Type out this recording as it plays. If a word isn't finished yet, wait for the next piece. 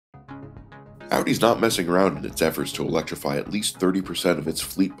Audi's not messing around in its efforts to electrify at least 30% of its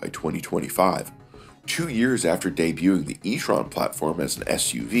fleet by 2025. 2 years after debuting the e-tron platform as an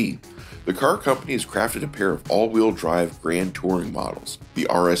SUV, the car company has crafted a pair of all-wheel drive Grand Touring models, the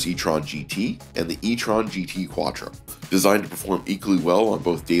RS e-tron GT and the e-tron GT Quattro. Designed to perform equally well on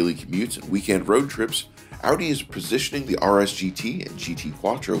both daily commutes and weekend road trips, Audi is positioning the RS GT and GT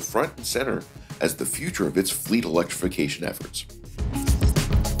Quattro front and center as the future of its fleet electrification efforts.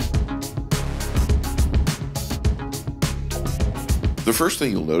 The first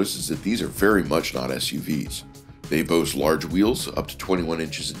thing you'll notice is that these are very much not SUVs. They boast large wheels up to 21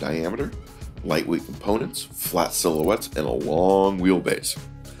 inches in diameter, lightweight components, flat silhouettes, and a long wheelbase.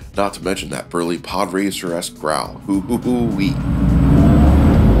 Not to mention that burly pod racer-esque growl. Hoo-hoo-hoo-wee.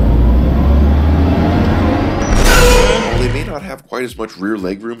 While they may not have quite as much rear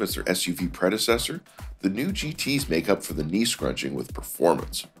legroom as their SUV predecessor, the new GTs make up for the knee scrunching with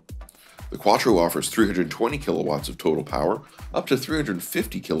performance. The Quattro offers 320 kilowatts of total power, up to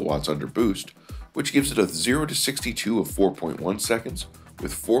 350 kilowatts under boost, which gives it a 0 to 62 of 4.1 seconds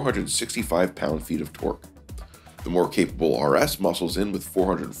with 465 pound-feet of torque. The more capable RS muscles in with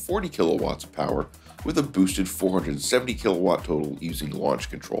 440 kilowatts of power with a boosted 470 kilowatt total using launch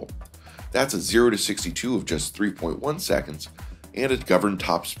control. That's a 0 to 62 of just 3.1 seconds and a governed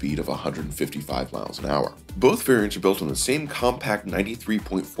top speed of 155 miles an hour. Both variants are built on the same compact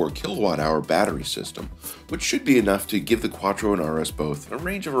 93.4 kilowatt-hour battery system, which should be enough to give the Quattro and RS both a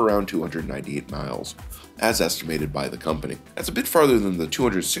range of around 298 miles, as estimated by the company. That's a bit farther than the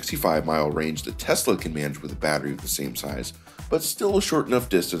 265-mile range that Tesla can manage with a battery of the same size, but still a short enough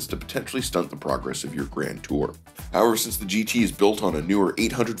distance to potentially stunt the progress of your Grand Tour. However, since the GT is built on a newer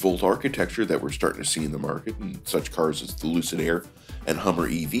 800-volt architecture that we're starting to see in the market in such cars as the Lucid Air and Hummer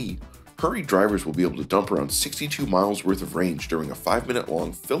EV, hurried drivers will be able to dump around 62 miles worth of range during a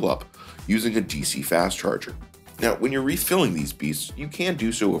 5-minute-long fill-up using a DC fast charger. Now, when you're refilling these beasts, you can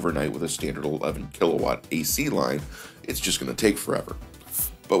do so overnight with a standard 11-kilowatt AC line. It's just going to take forever.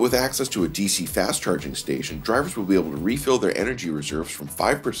 But with access to a DC fast charging station, drivers will be able to refill their energy reserves from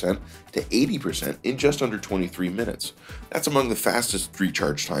 5% to 80% in just under 23 minutes. That's among the fastest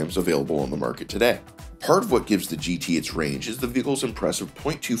recharge times available on the market today. Part of what gives the GT its range is the vehicle's impressive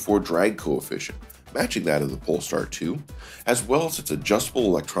 0.24 drag coefficient, matching that of the Polestar 2, as well as its adjustable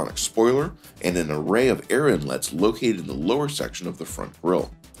electronic spoiler and an array of air inlets located in the lower section of the front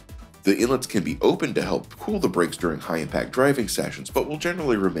grille. The inlets can be opened to help cool the brakes during high-impact driving sessions, but will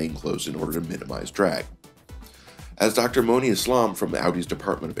generally remain closed in order to minimize drag. As Dr. Moni Islam from Audi's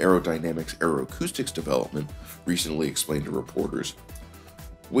Department of Aerodynamics Aeroacoustics Development recently explained to reporters,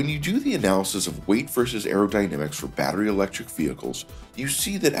 when you do the analysis of weight versus aerodynamics for battery electric vehicles, you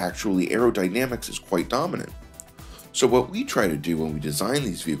see that actually aerodynamics is quite dominant. So what we try to do when we design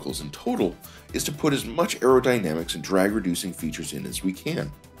these vehicles in total is to put as much aerodynamics and drag-reducing features in as we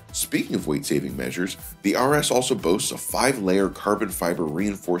can. Speaking of weight-saving measures, the RS also boasts a 5-layer carbon fiber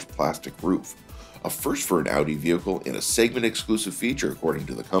reinforced plastic roof, a first for an Audi vehicle and a segment-exclusive feature according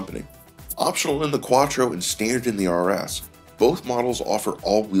to the company. Optional in the Quattro and standard in the RS, both models offer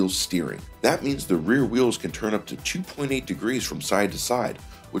all-wheel steering. That means the rear wheels can turn up to 2.8 degrees from side to side,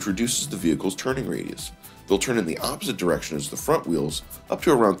 which reduces the vehicle's turning radius. They'll turn in the opposite direction as the front wheels, up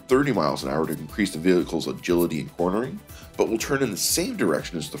to around 30 miles an hour to increase the vehicle's agility and cornering, but will turn in the same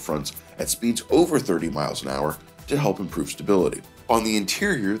direction as the fronts at speeds over 30 miles an hour to help improve stability. On the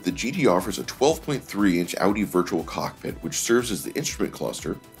interior, the GT offers a 12.3-inch Audi virtual cockpit, which serves as the instrument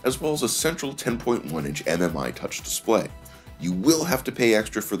cluster, as well as a central 10.1-inch MMI touch display. You will have to pay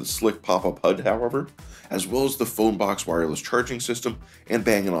extra for the slick pop-up HUD, however, as well as the phone box wireless charging system and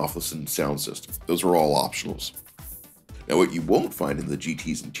Bang & Olufsen sound system. Those are all optionals. Now, what you won't find in the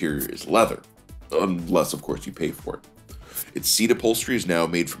GT's interior is leather, unless of course you pay for it. Its seat upholstery is now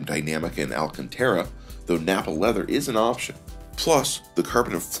made from Dynamica and Alcantara, though Nappa leather is an option. Plus, the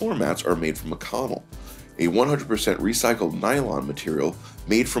carpet and floor mats are made from Mechanol, a 100% recycled nylon material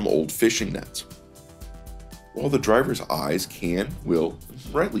made from old fishing nets. While the driver's eyes can, will,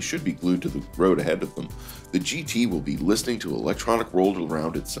 and rightly should be glued to the road ahead of them, the GT will be listening to electronic rolled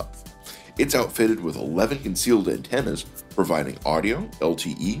around itself. It's outfitted with 11 concealed antennas, providing audio,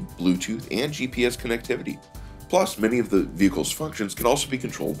 LTE, Bluetooth, and GPS connectivity. Plus, many of the vehicle's functions can also be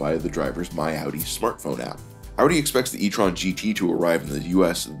controlled by the driver's My Audi smartphone app. Audi expects the e-tron GT to arrive in the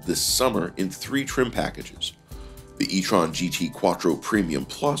US this summer in 3 trim packages. The e-tron GT Quattro Premium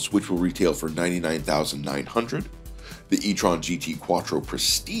Plus, which will retail for $99,900, the e-tron GT Quattro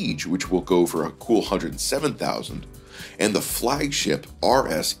Prestige, which will go for a cool $107,000, and the flagship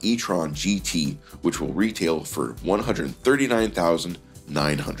RS e-tron GT, which will retail for $139,999.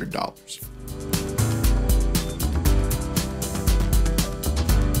 $900.